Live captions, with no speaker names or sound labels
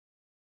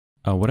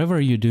Whatever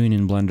you're doing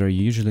in Blender,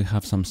 you usually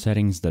have some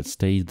settings that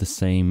stay the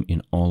same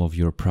in all of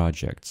your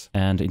projects.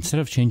 And instead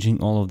of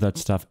changing all of that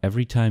stuff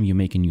every time you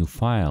make a new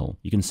file,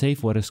 you can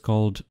save what is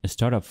called a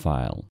startup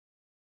file.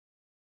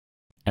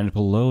 And it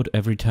will load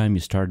every time you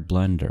start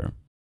Blender.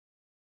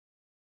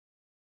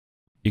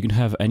 You can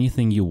have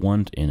anything you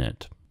want in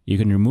it. You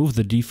can remove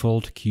the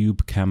default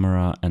cube,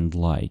 camera, and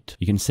light.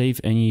 You can save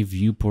any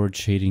viewport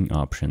shading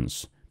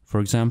options. For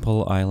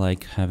example, I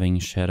like having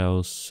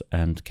shadows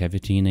and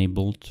cavity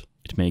enabled.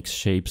 It makes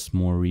shapes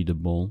more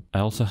readable. I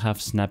also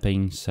have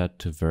snapping set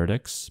to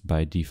vertex.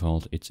 By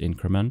default, it's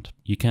increment.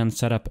 You can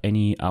set up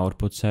any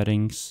output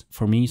settings.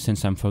 For me,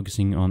 since I'm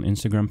focusing on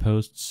Instagram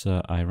posts,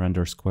 I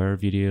render square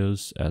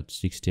videos at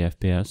 60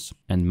 FPS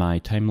and my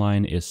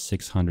timeline is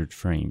 600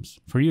 frames.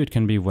 For you, it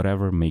can be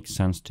whatever makes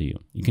sense to you.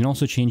 You can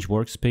also change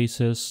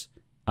workspaces.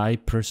 I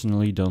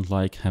personally don't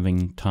like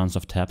having tons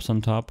of tabs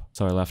on top,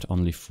 so I left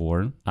only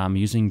 4. I'm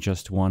using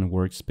just one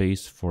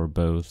workspace for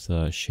both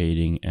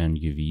shading and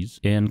UVs.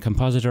 In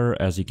Compositor,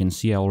 as you can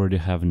see, I already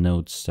have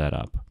nodes set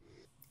up.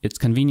 It's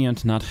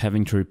convenient not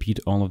having to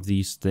repeat all of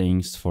these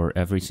things for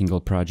every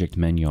single project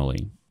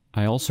manually.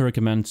 I also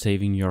recommend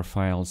saving your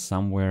files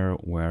somewhere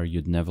where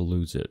you'd never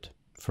lose it.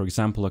 For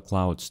example, a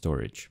cloud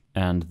storage.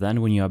 And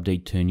then when you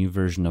update to a new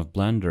version of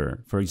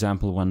Blender, for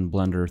example, when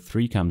Blender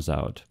 3 comes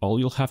out, all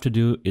you'll have to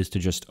do is to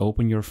just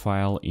open your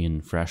file in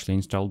freshly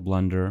installed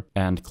Blender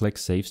and click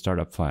Save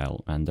Startup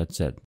File, and that's it.